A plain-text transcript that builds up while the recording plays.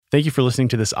Thank you for listening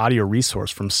to this audio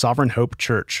resource from Sovereign Hope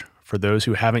Church. For those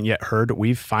who haven't yet heard,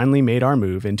 we've finally made our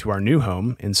move into our new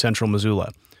home in central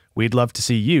Missoula. We'd love to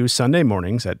see you Sunday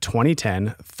mornings at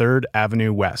 2010 3rd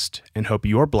Avenue West and hope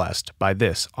you're blessed by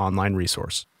this online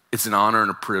resource. It's an honor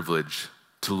and a privilege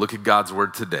to look at God's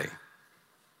word today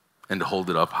and to hold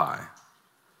it up high.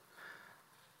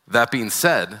 That being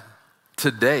said,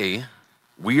 today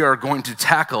we are going to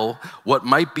tackle what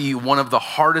might be one of the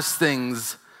hardest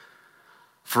things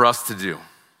for us to do,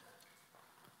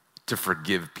 to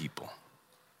forgive people.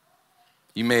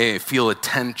 You may feel a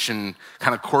tension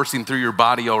kind of coursing through your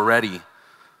body already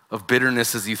of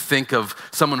bitterness as you think of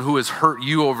someone who has hurt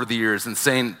you over the years and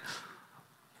saying,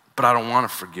 but I don't want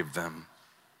to forgive them.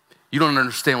 You don't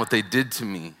understand what they did to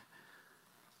me.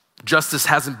 Justice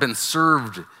hasn't been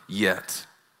served yet.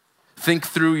 Think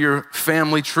through your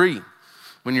family tree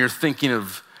when you're thinking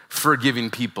of forgiving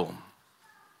people.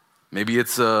 Maybe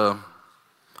it's a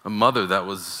mother that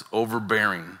was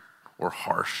overbearing or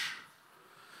harsh.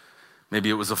 Maybe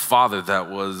it was a father that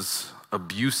was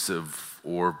abusive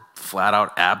or flat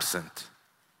out absent.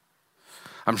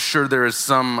 I'm sure there is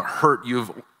some hurt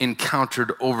you've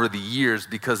encountered over the years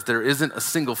because there isn't a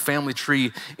single family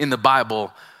tree in the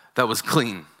Bible that was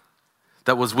clean,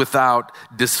 that was without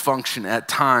dysfunction at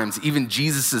times. Even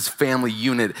Jesus' family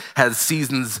unit has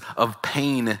seasons of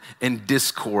pain and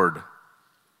discord.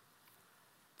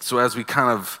 So as we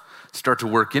kind of start to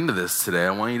work into this today,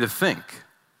 I want you to think,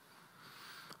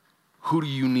 who do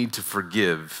you need to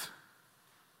forgive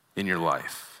in your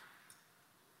life?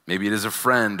 Maybe it is a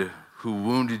friend who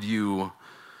wounded you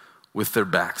with their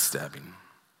backstabbing.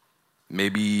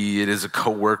 Maybe it is a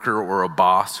coworker or a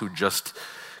boss who just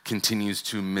continues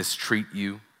to mistreat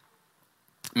you.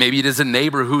 Maybe it is a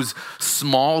neighbor whose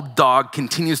small dog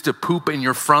continues to poop in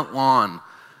your front lawn.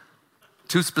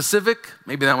 Too specific?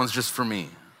 Maybe that one's just for me.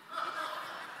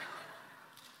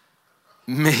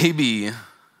 Maybe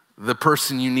the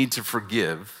person you need to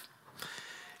forgive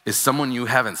is someone you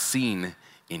haven't seen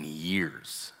in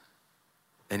years,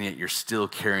 and yet you're still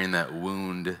carrying that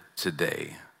wound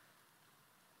today.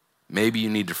 Maybe you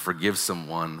need to forgive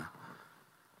someone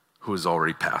who has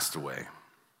already passed away.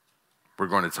 We're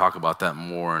going to talk about that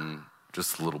more in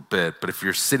just a little bit, but if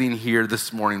you're sitting here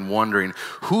this morning wondering,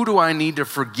 who do I need to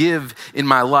forgive in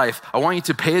my life? I want you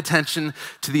to pay attention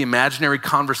to the imaginary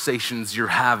conversations you're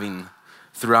having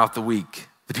throughout the week,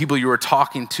 the people you are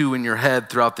talking to in your head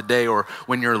throughout the day or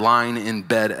when you're lying in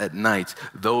bed at night.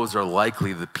 Those are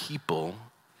likely the people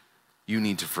you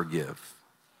need to forgive.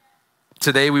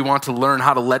 Today, we want to learn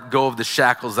how to let go of the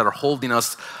shackles that are holding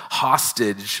us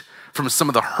hostage from some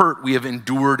of the hurt we have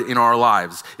endured in our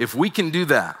lives. If we can do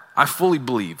that, I fully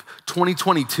believe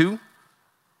 2022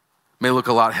 may look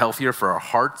a lot healthier for our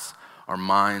hearts, our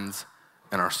minds,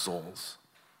 and our souls.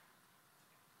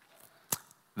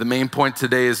 The main point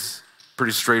today is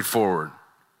pretty straightforward.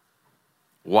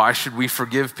 Why should we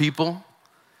forgive people?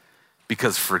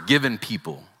 Because forgiven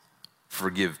people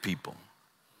forgive people.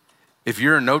 If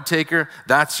you're a note taker,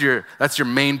 that's your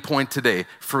main point today.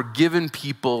 Forgiven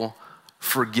people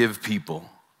forgive people.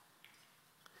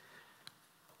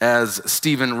 As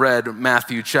Stephen read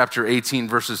Matthew chapter 18,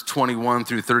 verses 21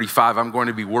 through 35, I'm going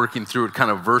to be working through it kind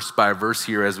of verse by verse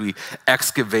here as we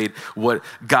excavate what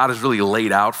God has really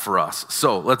laid out for us.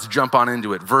 So let's jump on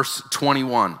into it. Verse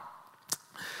 21.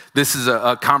 This is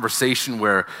a conversation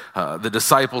where the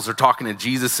disciples are talking to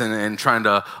Jesus and trying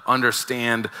to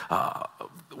understand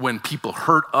when people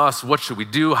hurt us, what should we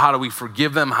do? How do we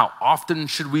forgive them? How often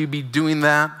should we be doing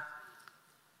that?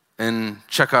 And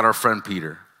check out our friend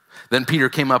Peter. Then Peter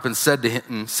came up and said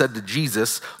to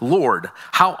Jesus, Lord,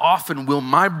 how often will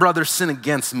my brother sin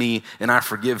against me and I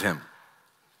forgive him?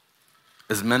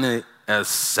 As many as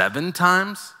 7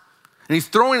 times? And he's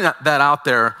throwing that out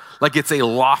there like it's a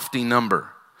lofty number.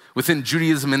 Within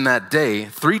Judaism in that day,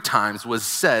 3 times was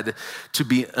said to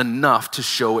be enough to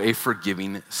show a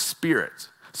forgiving spirit.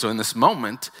 So in this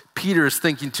moment, Peter is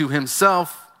thinking to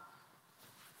himself,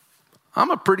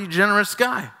 I'm a pretty generous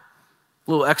guy.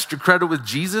 A little extra credit with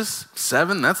Jesus,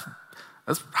 7, that's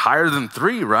higher than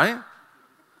 3, right?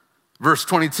 Verse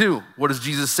 22, what does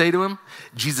Jesus say to him?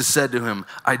 Jesus said to him,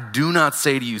 I do not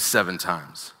say to you 7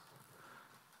 times.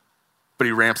 But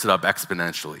he ramps it up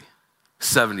exponentially,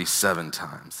 77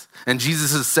 times. And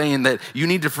Jesus is saying that you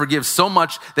need to forgive so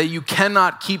much that you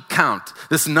cannot keep count.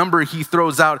 This number he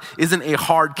throws out isn't a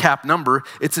hard cap number.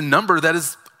 It's a number that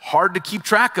is hard to keep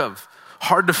track of,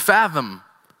 hard to fathom.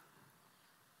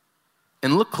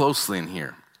 And look closely in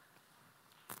here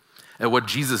at what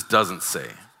Jesus doesn't say,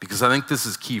 because I think this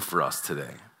is key for us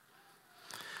today.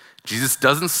 Jesus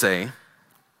doesn't say,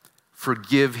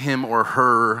 forgive him or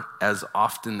her as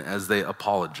often as they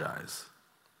apologize.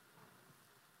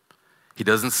 He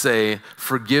doesn't say,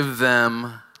 forgive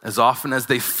them as often as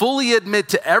they fully admit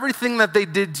to everything that they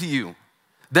did to you.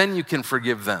 Then you can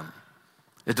forgive them.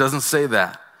 It doesn't say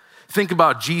that. Think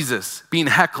about Jesus being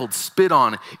heckled, spit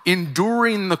on,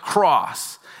 enduring the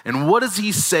cross. And what does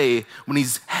he say when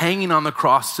he's hanging on the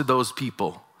cross to those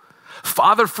people?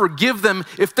 Father, forgive them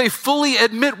if they fully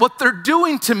admit what they're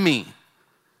doing to me.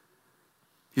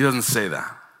 He doesn't say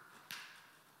that.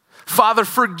 Father,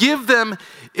 forgive them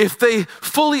if they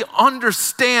fully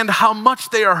understand how much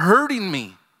they are hurting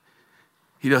me.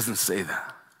 He doesn't say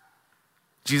that.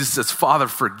 Jesus says, Father,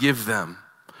 forgive them,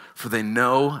 for they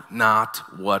know not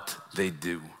what they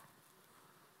do.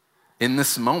 In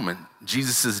this moment,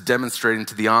 Jesus is demonstrating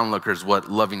to the onlookers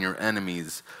what loving your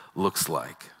enemies looks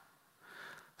like.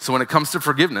 So when it comes to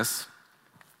forgiveness,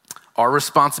 our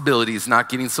responsibility is not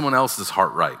getting someone else's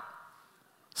heart right.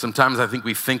 Sometimes I think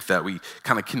we think that. We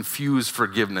kind of confuse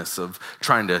forgiveness of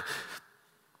trying to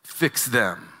fix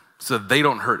them so that they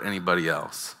don't hurt anybody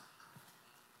else.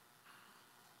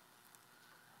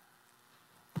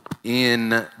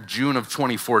 In June of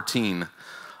 2014,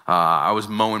 I was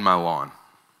mowing my lawn,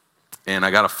 and I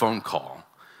got a phone call.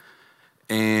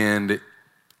 And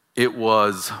it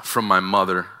was from my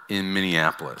mother in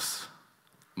Minneapolis.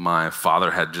 My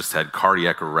father had just had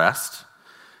cardiac arrest,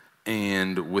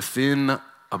 and within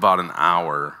about an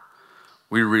hour,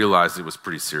 we realized it was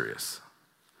pretty serious.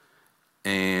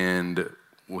 And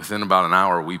within about an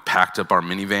hour, we packed up our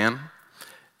minivan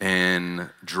and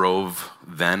drove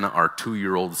then our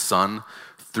 2-year-old son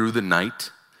through the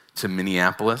night to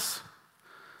Minneapolis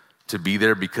to be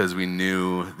there because we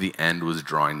knew the end was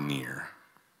drawing near.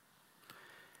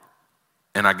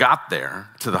 And I got there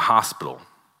to the hospital.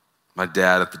 My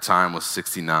dad at the time was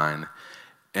 69,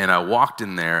 and I walked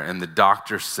in there and the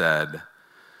doctor said,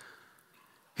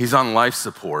 he's on life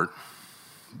support,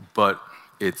 but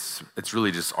it's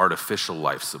really just artificial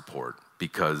life support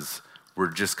because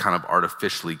we're just kind of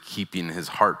artificially keeping his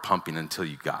heart pumping until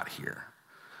you got here.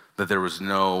 That there was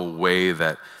no way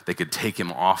that they could take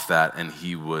him off that and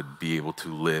he would be able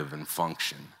to live and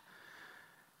function.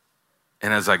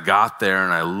 And as I got there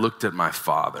and I looked at my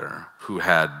father, who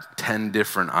had 10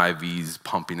 different IVs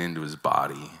pumping into his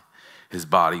body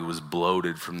was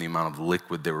bloated from the amount of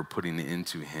liquid they were putting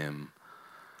into him.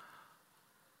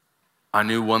 I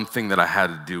knew one thing that I had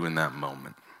to do in that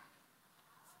moment.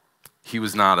 He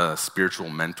was not a spiritual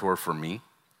mentor for me.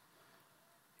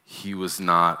 He was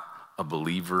not a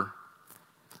believer.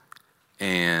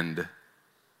 And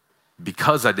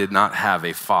because I did not have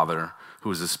a father who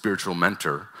was a spiritual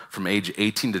mentor, from age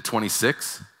 18 to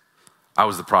 26, I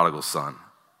was the prodigal son.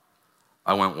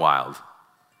 I went wild,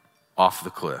 off the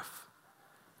cliff,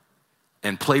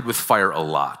 and played with fire a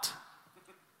lot,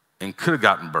 and could have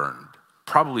gotten burned,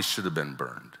 probably should have been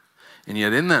burned. And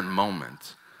yet in that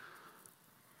moment,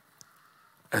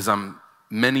 as I'm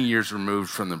many years removed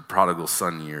from the prodigal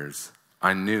son years,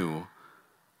 I knew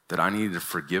that I needed to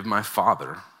forgive my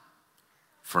father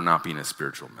for not being a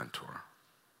spiritual mentor,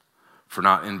 for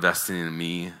not investing in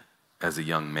me as a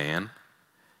young man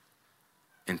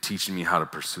and teaching me how to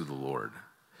pursue the Lord.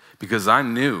 Because I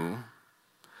knew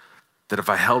that if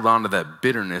I held on to that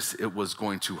bitterness, it was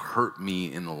going to hurt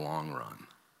me in the long run.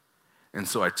 And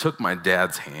so I took my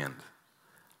dad's hand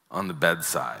on the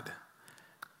bedside,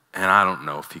 and I don't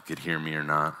know if he could hear me or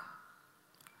not.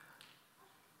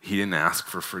 He didn't ask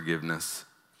for forgiveness,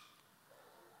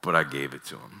 but I gave it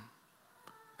to him.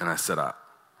 And I said, I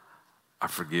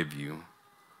forgive you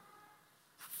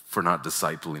for not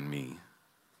discipling me.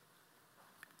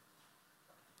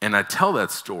 And I tell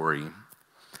that story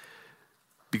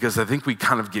because I think we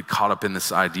kind of get caught up in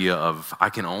this idea of I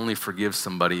can only forgive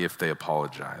somebody if they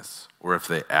apologize or if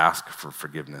they ask for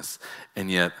forgiveness. And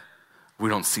yet, we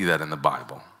don't see that in the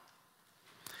Bible.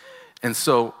 And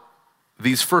so,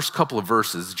 these first couple of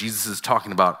verses, Jesus is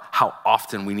talking about how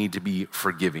often we need to be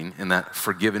forgiving and that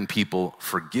forgiven people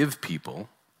forgive people.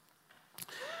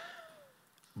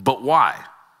 But why?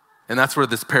 And that's where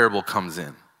this parable comes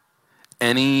in.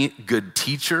 Any good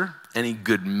teacher, any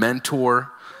good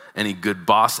mentor, any good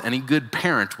boss, any good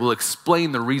parent will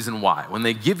explain the reason why. When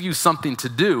they give you something to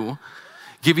do,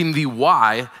 giving the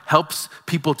why helps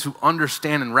people to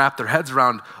understand and wrap their heads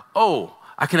around, oh,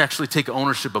 I can actually take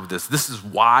ownership of this. This is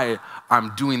why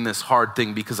I'm doing this hard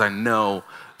thing, because I know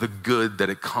the good that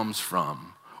it comes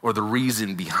from or the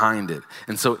reason behind it.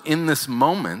 And so in this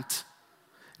moment,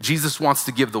 Jesus wants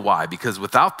to give the why, because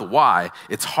without the why,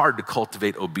 it's hard to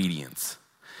cultivate obedience.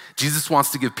 Jesus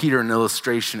wants to give Peter an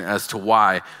illustration as to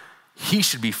why he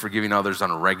should be forgiving others on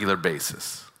a regular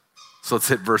basis. So let's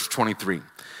hit verse 23.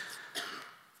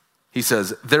 He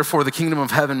says, therefore the kingdom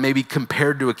of heaven may be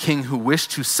compared to a king who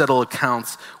wished to settle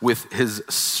accounts with his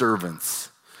servants.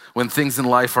 When things in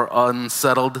life are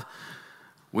unsettled,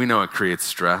 we know it creates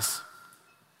stress.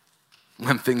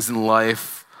 When things in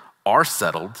life are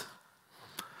settled,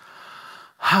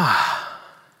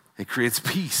 it creates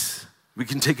peace. We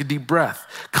can take a deep breath.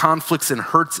 Conflicts and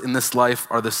hurts in this life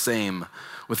are the same.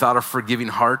 Without a forgiving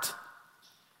heart,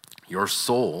 your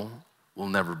soul will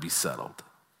never be settled.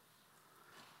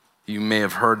 You may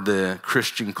have heard the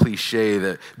Christian cliche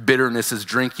that bitterness is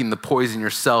drinking the poison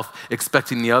yourself,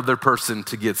 expecting the other person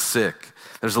to get sick.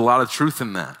 There's a lot of truth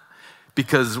in that.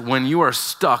 Because when you are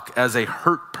stuck as a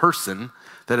hurt person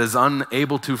that is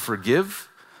unable to forgive,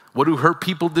 what do hurt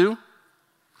people do?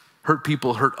 Hurt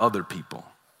people hurt other people.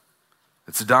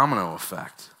 It's a domino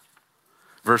effect.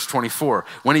 Verse 24,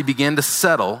 when he began to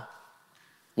settle,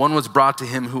 one was brought to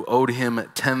him who owed him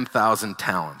 10,000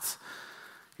 talents.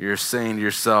 You're saying to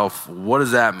yourself, what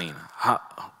does that mean?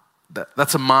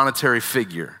 That's a monetary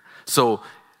figure. So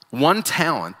 1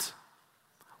 talent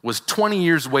was 20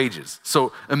 years' wages.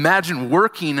 So imagine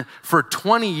working for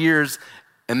 20 years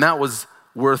and that was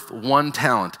worth 1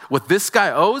 talent. What this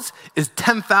guy owes is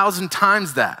 10,000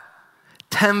 times that.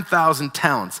 10,000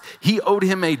 talents. He owed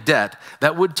him a debt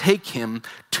that would take him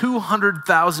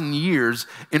 200,000 years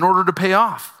in order to pay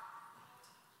off.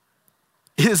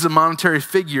 It is a monetary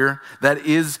figure that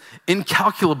is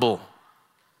incalculable.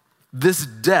 This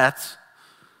debt,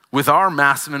 with our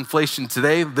massive inflation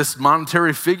today, this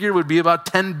monetary figure would be about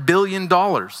 $10 billion.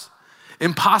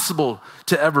 Impossible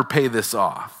to ever pay this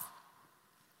off.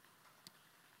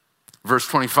 Verse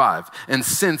 25, and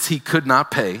since he could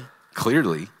not pay,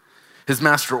 clearly, his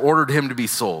master ordered him to be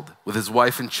sold with his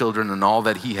wife and children and all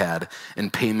that he had,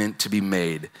 and payment to be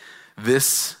made.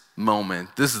 This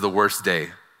moment, this is the worst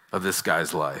day of this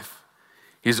guy's life.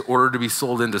 He's ordered to be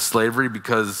sold into slavery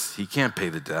because he can't pay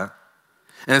the debt.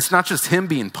 And it's not just him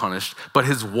being punished, but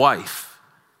his wife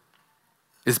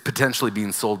is potentially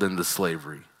being sold into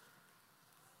slavery,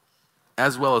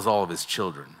 as well as all of his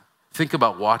children. Think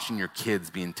about watching your kids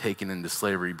being taken into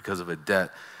slavery because of a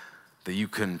debt that you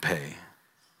couldn't pay.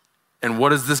 And what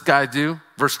does this guy do?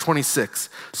 Verse 26,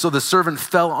 so the servant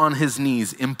fell on his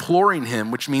knees, imploring him,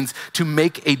 which means to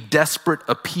make a desperate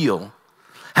appeal.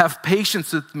 Have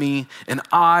patience with me, and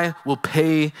I will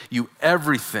pay you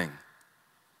everything.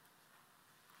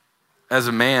 As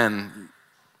a man,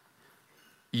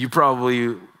 you probably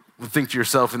would think to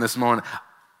yourself in this moment,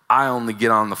 I only get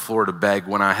on the floor to beg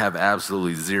when I have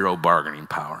absolutely zero bargaining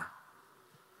power.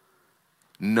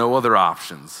 No other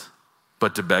options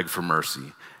but to beg for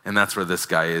mercy. And that's where this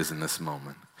guy is in this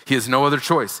moment. He has no other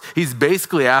choice. He's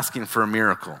basically asking for a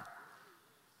miracle.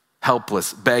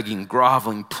 Helpless, begging,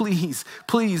 groveling, please,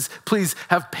 please, please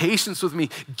have patience with me.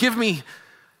 Give me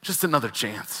just another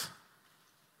chance.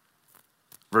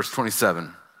 Verse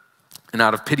 27, and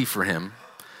out of pity for him,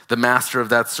 the master of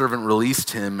that servant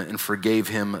released him and forgave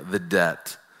him the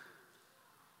debt.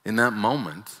 In that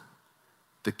moment,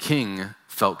 the king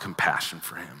felt compassion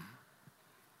for him.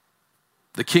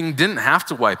 The king didn't have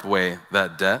to wipe away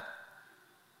that debt.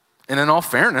 And in all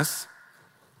fairness,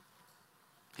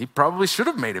 he probably should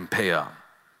have made him pay up.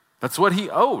 That's what he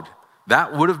owed.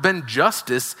 That would have been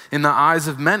justice in the eyes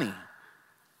of many.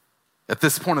 At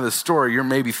this point of the story, you're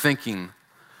maybe thinking,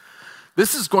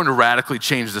 this is going to radically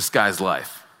change this guy's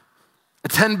life. A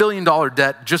 $10 billion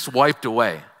debt just wiped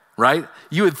away, right?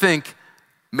 You would think,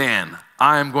 man,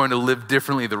 I am going to live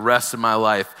differently the rest of my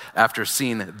life after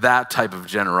seeing that type of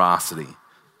generosity.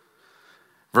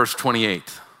 Verse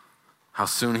 28, how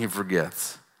soon he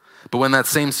forgets. But when that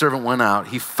same servant went out,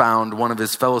 he found one of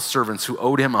his fellow servants who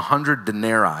owed him 100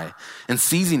 denarii. And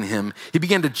seizing him, he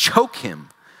began to choke him,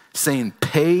 saying,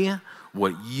 pay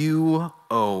what you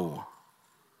owe.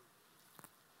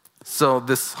 So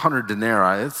this 100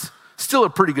 denarii, it's still a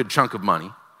pretty good chunk of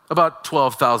money, about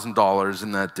 $12,000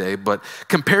 in that day. But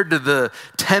compared to the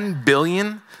 $10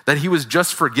 billion that he was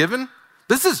just forgiven,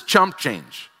 this is chump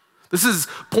change. This is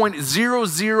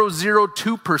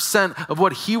 0.0002% of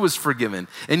what he was forgiven.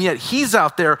 And yet he's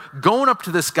out there going up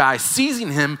to this guy,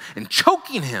 seizing him and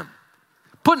choking him,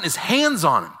 putting his hands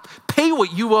on him. Pay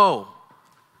what you owe.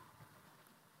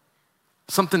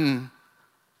 Something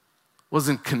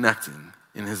wasn't connecting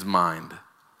in his mind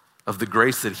of the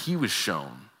grace that he was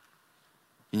shown.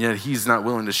 And yet he's not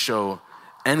willing to show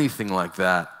anything like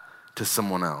that to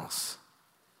someone else.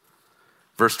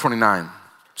 Verse 29.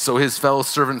 So his fellow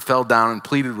servant fell down and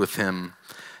pleaded with him,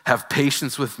 have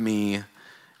patience with me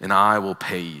and I will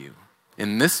pay you.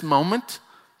 In this moment,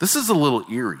 this is a little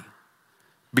eerie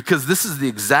Because this is the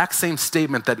exact same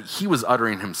statement that he was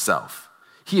uttering himself.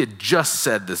 He had just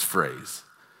said this phrase.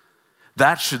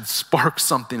 That should spark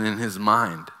something in his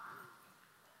mind.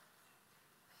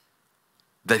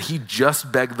 That he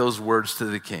just begged those words to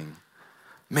the king.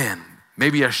 Man,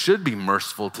 maybe I should be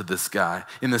merciful to this guy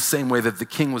in the same way that the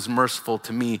king was merciful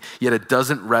to me, yet it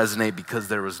doesn't resonate because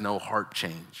there was no heart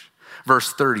change.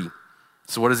 Verse 30.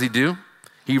 So what does he do?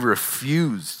 He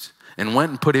refused and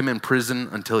went and put him in prison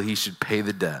until he should pay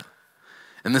the debt.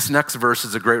 And this next verse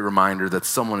is a great reminder that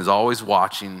someone is always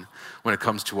watching when it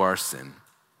comes to our sin.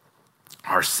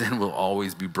 Our sin will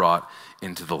always be brought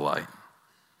into the light.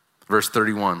 Verse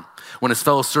 31, when his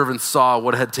fellow servants saw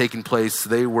what had taken place,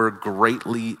 they were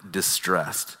greatly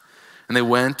distressed. And they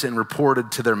went and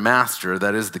reported to their master,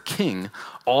 that is the king,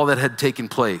 all that had taken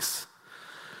place.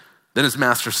 Then his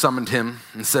master summoned him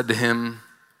and said to him,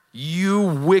 "You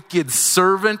wicked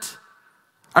servant,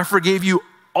 I forgave you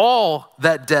all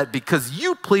that debt because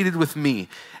you pleaded with me.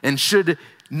 And should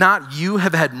not you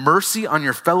have had mercy on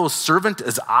your fellow servant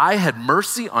as I had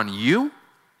mercy on you?"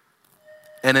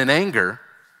 And in anger,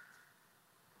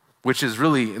 which is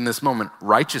really in this moment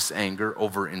righteous anger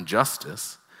over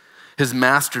injustice, his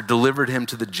master delivered him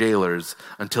to the jailers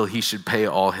until he should pay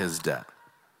all his debt.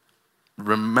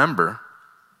 Remember,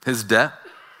 his debt,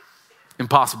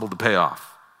 impossible to pay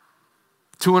off.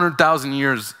 200,000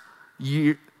 years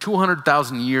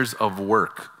of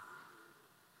work.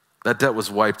 That debt was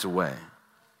wiped away.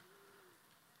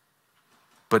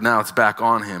 But now it's back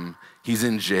on him. He's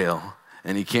in jail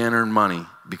and he can't earn money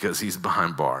because he's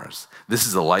behind bars. This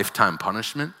is a lifetime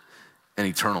punishment and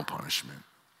eternal punishment.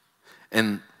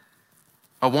 And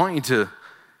I want you to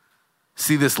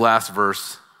see this last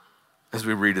verse as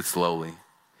we read it slowly.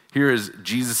 Here is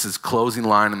Jesus' closing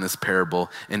line in this parable,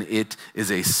 and it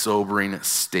is a sobering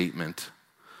statement.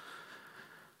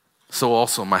 So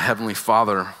also my heavenly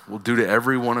Father will do to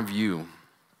every one of you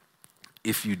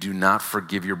if you do not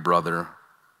forgive your brother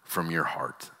from your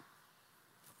heart.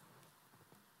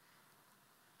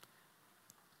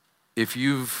 If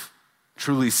you've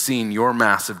truly seen your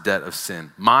massive debt of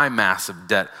sin, my massive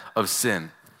debt of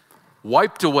sin,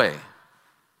 wiped away,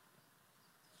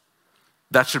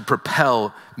 that should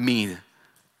propel me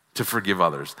to forgive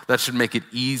others. That should make it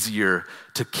easier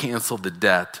to cancel the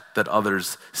debt that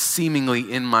others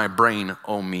seemingly in my brain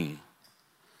owe me.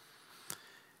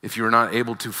 If you are not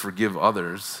able to forgive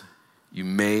others, you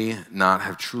may not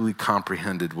have truly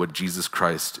comprehended what Jesus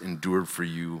Christ endured for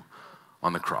you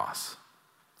on the cross.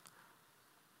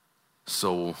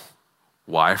 So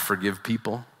why forgive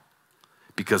people?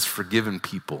 Because forgiven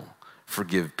people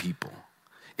forgive people.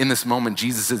 In this moment,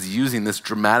 Jesus is using this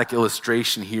dramatic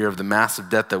illustration here of the massive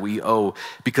debt that we owe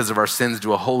because of our sins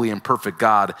to a holy and perfect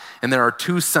God. And there are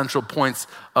two central points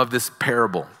of this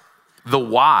parable. The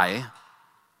why.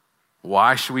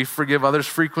 Why should we forgive others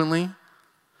frequently?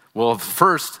 Well,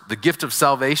 first, the gift of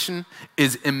salvation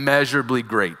is immeasurably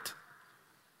great,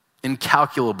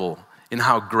 incalculable in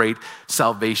how great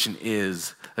salvation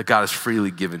is that God has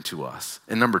freely given to us.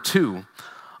 And number two,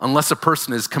 unless a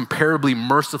person is comparably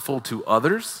merciful to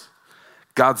others,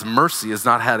 God's mercy has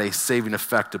not had a saving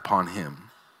effect upon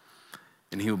him,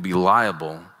 and he will be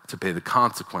liable to pay the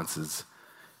consequences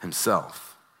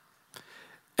himself.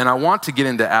 And I want to get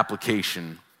into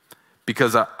application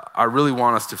because I really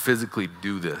want us to physically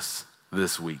do this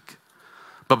week.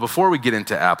 But before we get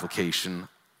into application,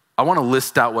 I want to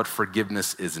list out what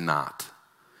forgiveness is not.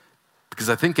 Because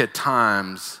I think at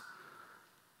times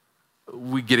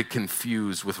we get it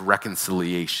confused with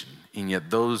reconciliation, and yet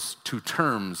those two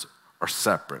terms are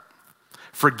separate.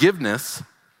 Forgiveness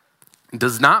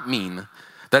does not mean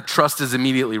that trust is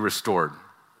immediately restored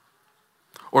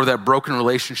or that broken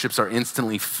relationships are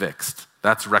instantly fixed.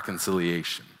 That's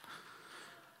reconciliation.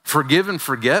 Forgive and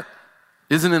forget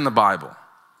isn't in the Bible.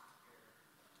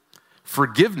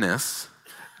 Forgiveness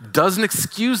doesn't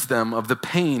excuse them of the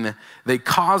pain they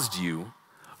caused you,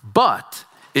 but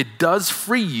it does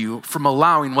free you from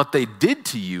allowing what they did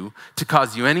to you to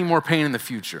cause you any more pain in the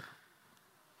future.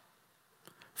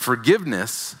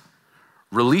 Forgiveness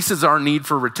releases our need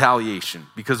for retaliation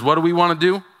because what do we want to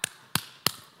do?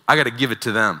 I got to give it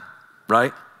to them,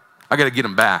 right? I got to get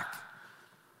them back.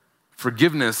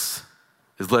 Forgiveness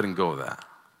is letting go of that,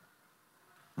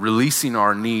 releasing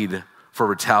our need for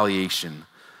retaliation.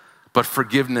 But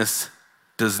forgiveness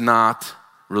does not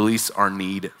release our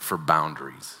need for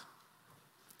boundaries.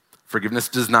 Forgiveness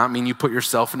does not mean you put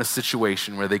yourself in a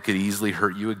situation where they could easily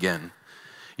hurt you again.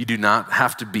 You do not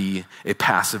have to be a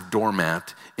passive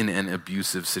doormat in an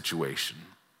abusive situation.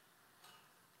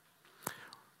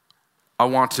 I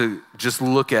want to just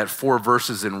look at 4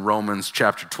 verses in Romans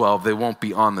chapter 12. They won't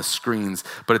be on the screens,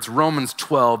 but it's Romans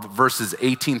 12, verses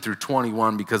 18 through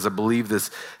 21, because I believe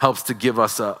this helps to give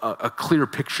us a clear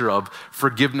picture of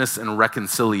forgiveness and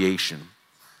reconciliation.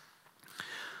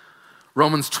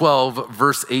 Romans 12,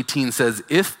 verse 18 says,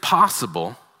 if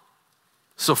possible,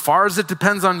 so far as it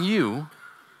depends on you,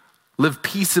 live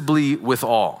peaceably with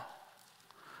all.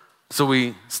 So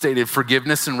we stated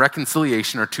forgiveness and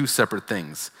reconciliation are 2 separate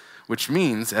things, which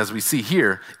means, as we see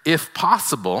here, if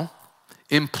possible,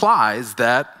 implies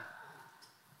that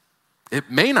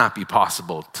it may not be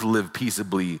possible to live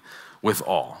peaceably with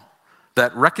all.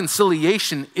 That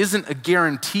reconciliation isn't a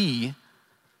guarantee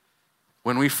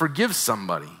when we forgive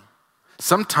somebody.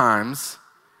 Sometimes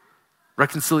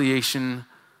reconciliation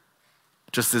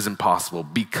just isn't possible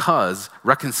because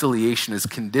reconciliation is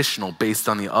conditional based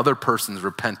on the other person's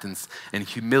repentance and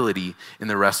humility in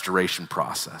the restoration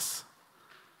process.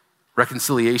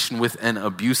 Reconciliation with an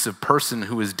abusive person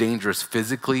who is dangerous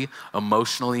physically,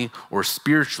 emotionally, or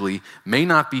spiritually may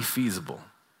not be feasible.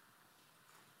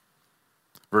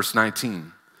 Verse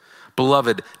 19,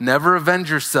 beloved, never avenge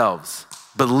yourselves,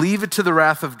 but leave it to the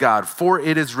wrath of God, for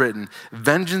it is written,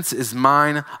 vengeance is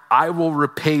mine, I will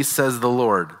repay, says the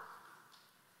Lord.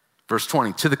 Verse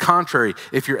 20, to the contrary,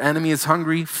 if your enemy is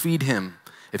hungry, feed him.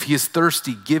 If he is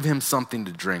thirsty, give him something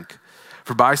to drink.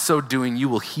 For by so doing, you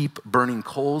will heap burning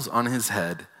coals on his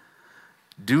head.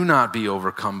 Do not be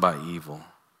overcome by evil,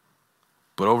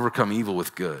 but overcome evil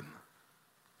with good.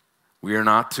 We are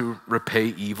not to repay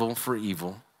evil for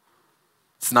evil.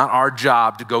 It's not our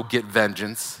job to go get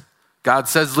vengeance. God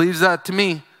says, leave that to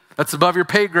me. That's above your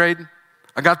pay grade.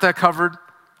 I got that covered.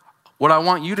 What I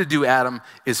want you to do, Adam,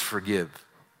 is forgive.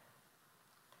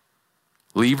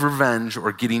 Leave revenge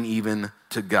or getting even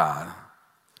to God.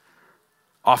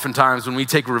 Oftentimes when we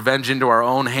take revenge into our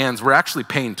own hands, we're actually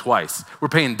paying twice. We're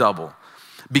paying double.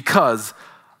 Because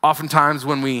oftentimes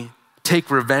when we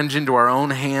take revenge into our own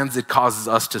hands, it causes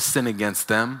us to sin against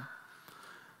them,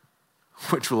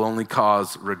 which will only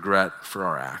cause regret for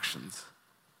our actions.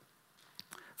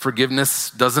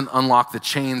 Forgiveness doesn't unlock the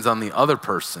chains on the other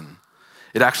person.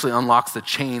 It actually unlocks the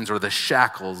chains or the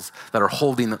shackles that are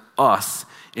holding us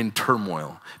in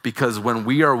turmoil. Because when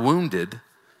we are wounded,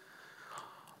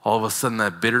 all of a sudden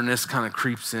that bitterness kind of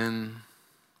creeps in.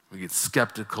 We get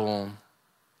skeptical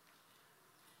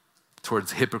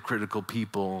towards hypocritical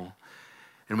people.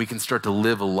 And we can start to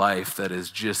live a life that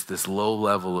is just this low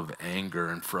level of anger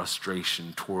and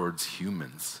frustration towards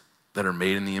humans that are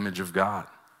made in the image of God.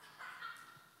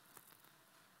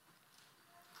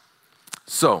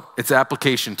 So it's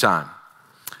application time.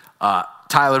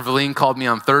 Tyler Valine called me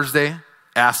on Thursday,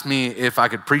 asked me if I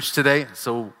could preach today,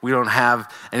 so we don't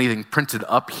have anything printed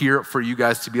up here for you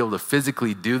guys to be able to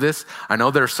physically do this. I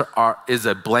know there is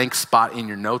a blank spot in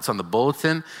your notes on the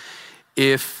bulletin.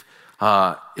 If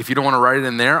you don't want to write it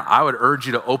in there, I would urge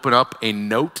you to open up a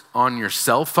note on your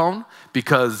cell phone,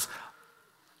 because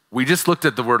we just looked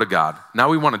at the Word of God. Now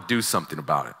we want to do something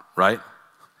about it, right?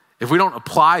 If we don't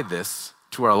apply this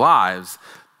to our lives,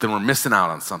 then we're missing out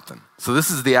on something. So this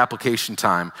is the application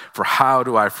time for how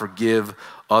do I forgive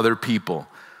other people.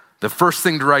 The first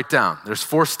thing to write down, there's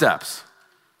 4 steps.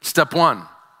 Step 1,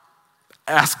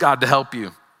 ask God to help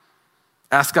you.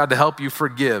 Ask God to help you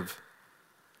forgive.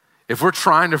 If we're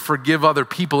trying to forgive other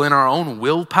people in our own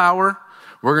willpower,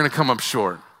 we're going to come up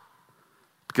short,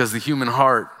 because the human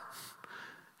heart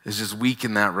is just weak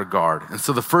in that regard. And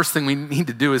so the first thing we need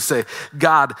to do is say,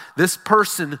 God, this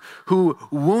person who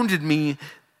wounded me,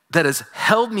 that has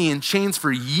held me in chains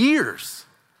for years,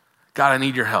 God, I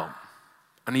need your help.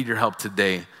 I need your help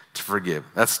today to forgive.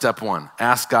 That's step 1.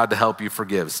 Ask God to help you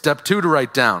forgive. Step 2, to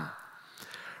write down.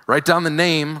 Write down the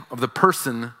name of the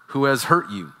person who has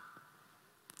hurt you.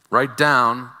 Write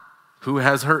down who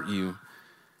has hurt you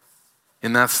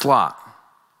in that slot,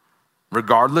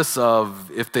 regardless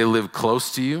of if they live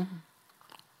close to you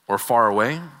or far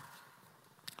away,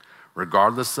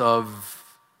 regardless of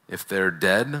if they're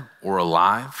dead or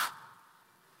alive.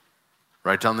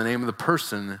 Write down the name of the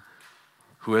person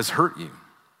who has hurt you.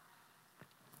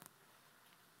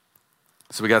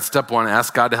 So we got step 1,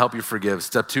 ask God to help you forgive.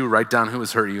 Step 2, write down who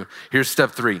has hurt you. Here's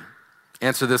step 3,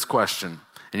 answer this question,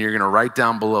 and you're going to write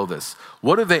down below this.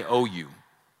 What do they owe you?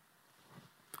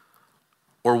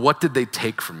 Or what did they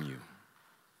take from you?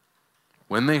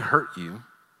 When they hurt you,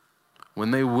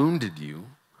 when they wounded you,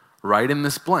 write in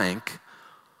this blank,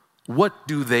 what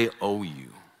do they owe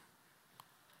you?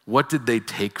 What did they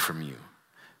take from you?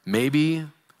 Maybe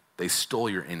they stole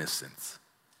your innocence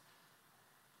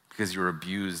because you were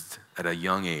abused at a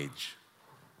young age.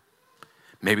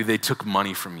 Maybe they took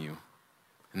money from you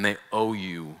and they owe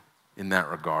you in that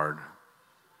regard.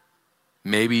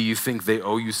 Maybe you think they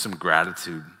owe you some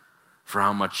gratitude for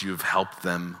how much you've helped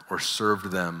them or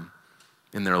served them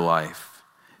in their life.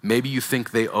 Maybe you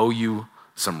think they owe you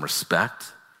some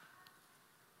respect.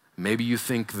 Maybe you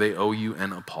think they owe you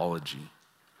an apology.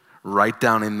 Write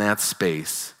down in that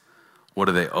space, what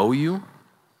do they owe you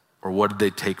or what did they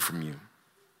take from you?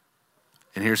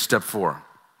 And here's step 4.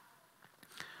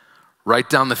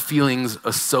 Write down the feelings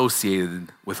associated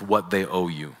with what they owe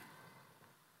you.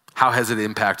 How has it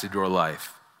impacted your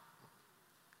life?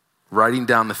 Writing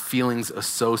down the feelings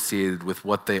associated with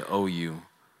what they owe you.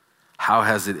 How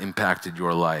has it impacted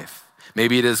your life?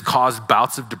 Maybe it has caused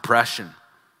bouts of depression.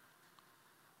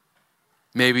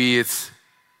 Maybe it's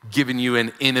given you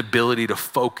an inability to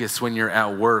focus when you're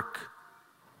at work.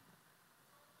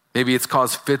 Maybe it's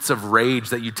caused fits of rage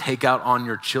that you take out on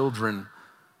your children.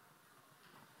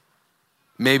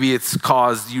 Maybe it's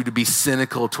caused you to be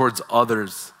cynical towards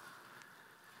others.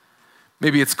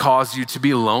 Maybe it's caused you to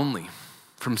be lonely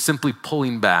from simply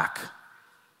pulling back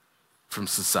from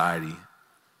society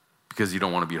because you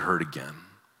don't want to be hurt again.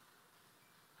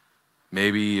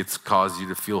 Maybe it's caused you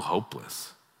to feel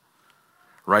hopeless.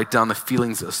 Write down the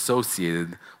feelings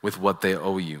associated with what they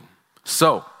owe you.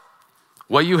 So,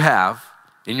 what you have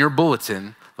in your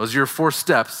bulletin, those are your 4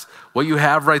 steps. What you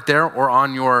have right there or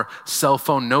on your cell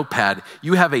phone notepad,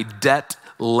 you have a debt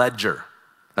ledger.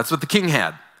 That's what the king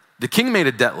had. The king made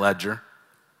a debt ledger.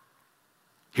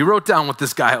 He wrote down what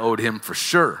this guy owed him for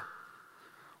sure.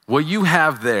 What you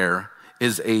have there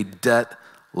is a debt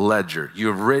ledger. You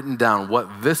have written down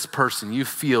what this person you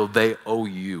feel they owe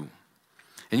you.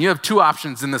 And you have 2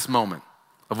 options in this moment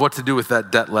of what to do with that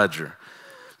debt ledger.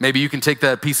 Maybe you can take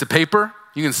that piece of paper,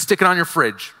 you can stick it on your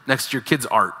fridge next to your kid's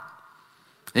art.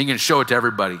 And you can show it to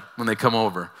everybody when they come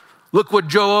over. Look what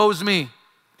Joe owes me.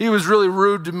 He was really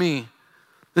rude to me.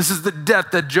 This is the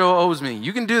debt that Joe owes me.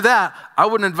 You can do that. I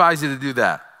wouldn't advise you to do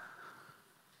that.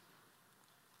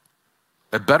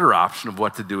 A better option of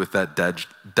what to do with that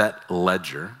debt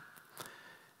ledger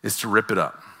is to rip it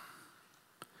up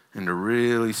into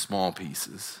really small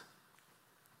pieces.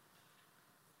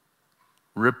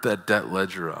 Rip that debt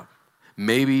ledger up.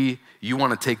 Maybe you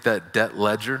want to take that debt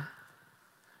ledger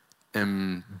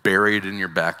and bury it in your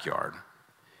backyard.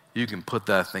 You can put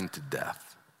that thing to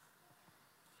death,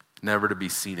 never to be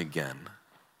seen again,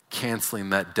 canceling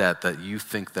that debt that you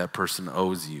think that person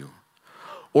owes you.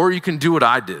 Or you can do what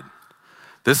I did.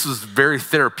 This was very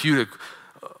therapeutic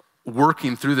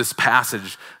working through this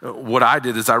passage. What I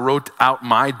did is I wrote out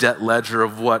my debt ledger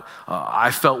of what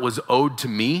I felt was owed to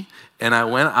me, and I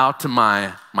went out to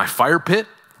my fire pit,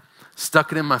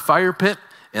 stuck it in my fire pit,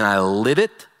 and I lit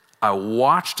it. I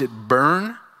watched it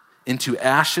burn into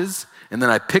ashes, and then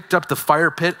I picked up the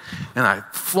fire pit and I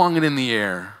flung it in the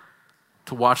air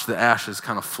to watch the ashes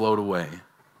kind of float away.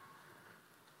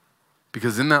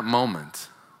 Because in that moment,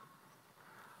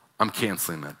 I'm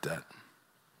canceling that debt.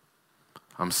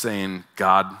 I'm saying,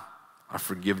 God, I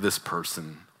forgive this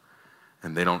person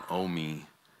and they don't owe me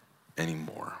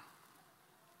anymore.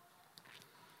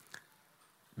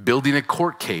 Building a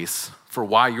court case for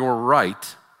why you're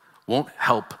right won't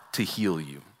help to heal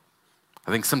you.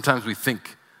 I think sometimes we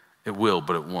think it will,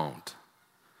 but it won't.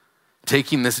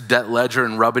 Taking this debt ledger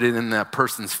and rubbing it in that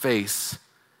person's face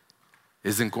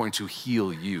isn't going to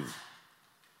heal you.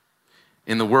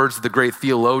 In the words of the great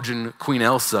theologian Queen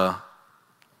Elsa,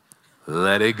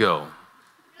 let it go.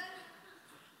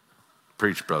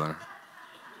 Preach, brother.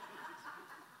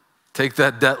 Take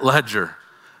that debt ledger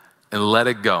and let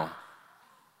it go.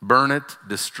 Burn it,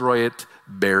 destroy it,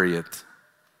 bury it.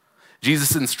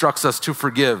 Jesus instructs us to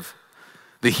forgive.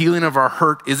 The healing of our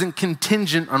hurt isn't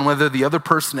contingent on whether the other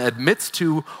person admits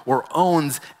to or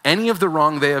owns any of the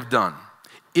wrong they have done.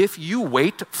 If you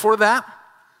wait for that,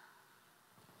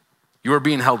 you are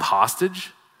being held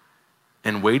hostage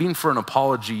and waiting for an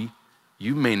apology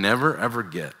you may never, ever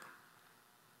get.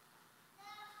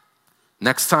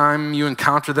 Next time you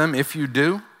encounter them, if you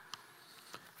do,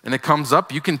 and it comes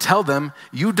up, you can tell them,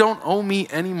 you don't owe me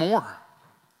anymore.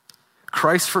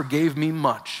 Christ forgave me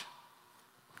much.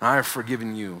 I have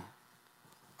forgiven you.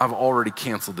 I've already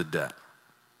canceled the debt.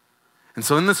 And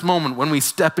so in this moment, when we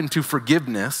step into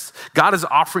forgiveness, God is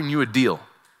offering you a deal.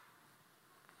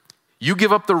 You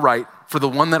give up the right for the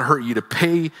one that hurt you to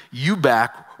pay you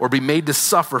back or be made to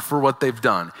suffer for what they've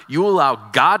done. You allow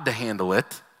God to handle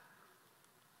it,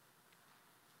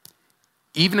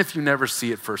 even if you never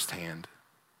see it firsthand.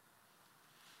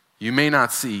 You may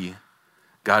not see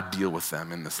God deal with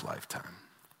them in this lifetime,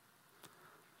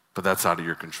 but that's out of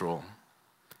your control.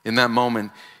 In that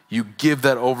moment, you give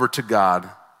that over to God.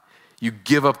 You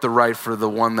give up the right for the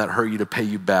one that hurt you to pay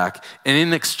you back. And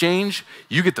in exchange,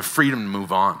 you get the freedom to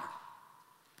move on,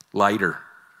 lighter,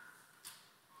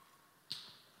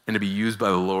 and to be used by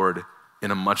the Lord in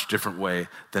a much different way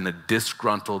than a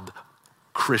disgruntled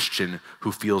Christian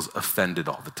who feels offended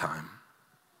all the time.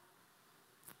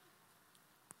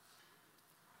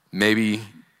 Maybe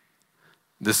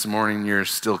this morning you're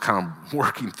still kind of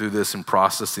working through this and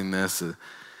processing this,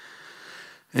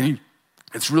 and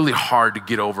it's really hard to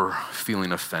get over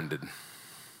feeling offended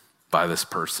by this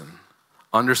person.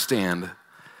 Understand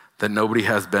that nobody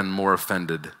has been more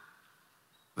offended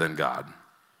than God.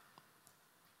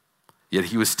 Yet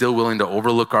he was still willing to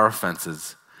overlook our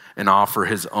offenses and offer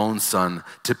his own son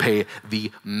to pay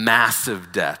the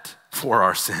massive debt for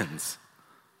our sins.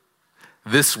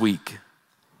 This week,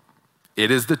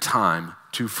 it is the time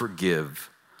to forgive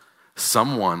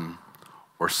someone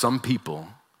or some people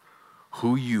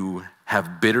who you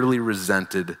have bitterly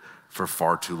resented for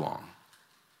far too long.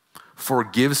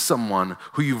 Forgive someone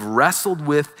who you've wrestled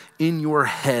with in your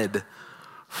head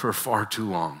for far too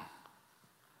long.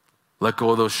 Let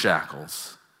go of those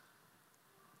shackles.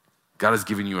 God has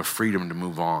given you a freedom to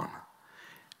move on.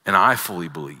 And I fully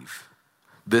believe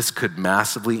this could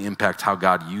massively impact how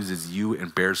God uses you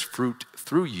and bears fruit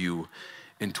through you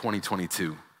in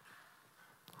 2022.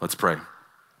 Let's pray.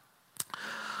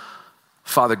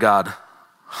 Father God,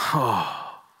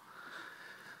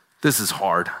 this is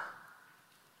hard.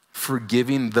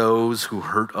 Forgiving those who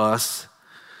hurt us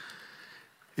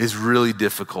is really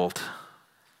difficult.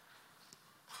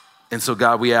 And so,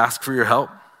 God, we ask for your help.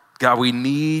 God, we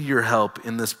need your help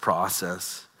in this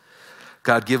process.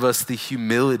 God, give us the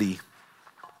humility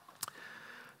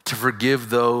to forgive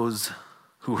those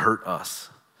who hurt us.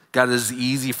 God, it is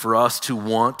easy for us to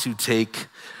want to take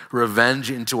revenge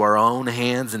into our own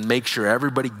hands and make sure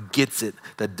everybody gets it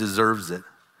that deserves it.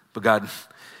 But God,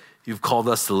 you've called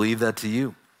us to leave that to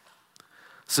you.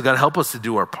 So God, help us to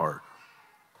do our part.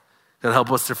 God,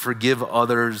 help us to forgive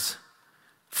others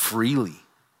freely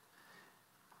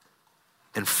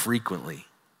and frequently.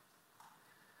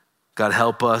 God,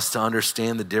 help us to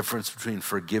understand the difference between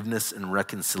forgiveness and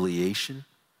reconciliation.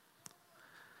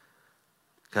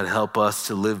 God, help us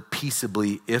to live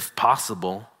peaceably, if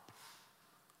possible,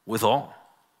 with all.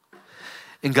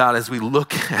 And God, as we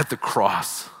look at the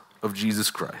cross of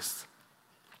Jesus Christ,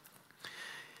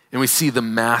 and we see the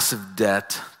massive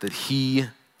debt that he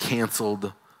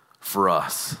canceled for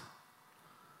us,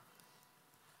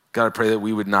 God, I pray that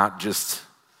we would not just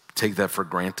take that for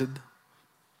granted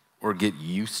or get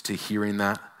used to hearing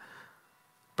that,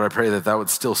 but I pray that that would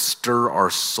still stir our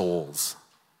souls,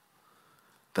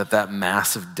 that that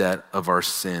massive debt of our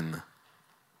sin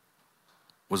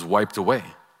was wiped away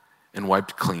and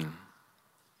wiped clean.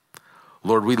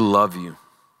 Lord, we love you.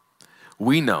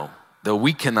 We know that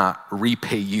we cannot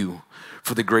repay you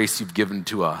for the grace you've given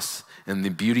to us. And the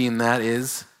beauty in that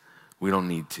is we don't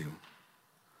need to.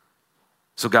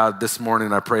 So God, this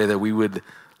morning I pray that we would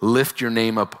lift your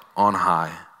name up on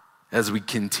high as we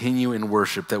continue in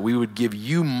worship, that we would give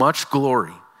you much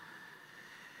glory,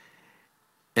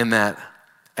 and that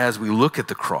as we look at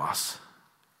the cross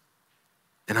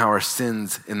and how our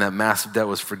sins in that massive debt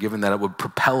was forgiven, that it would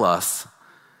propel us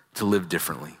to live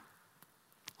differently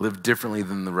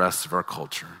than the rest of our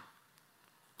culture.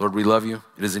 Lord, we love you.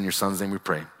 It is in your son's name we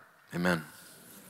pray. Amen.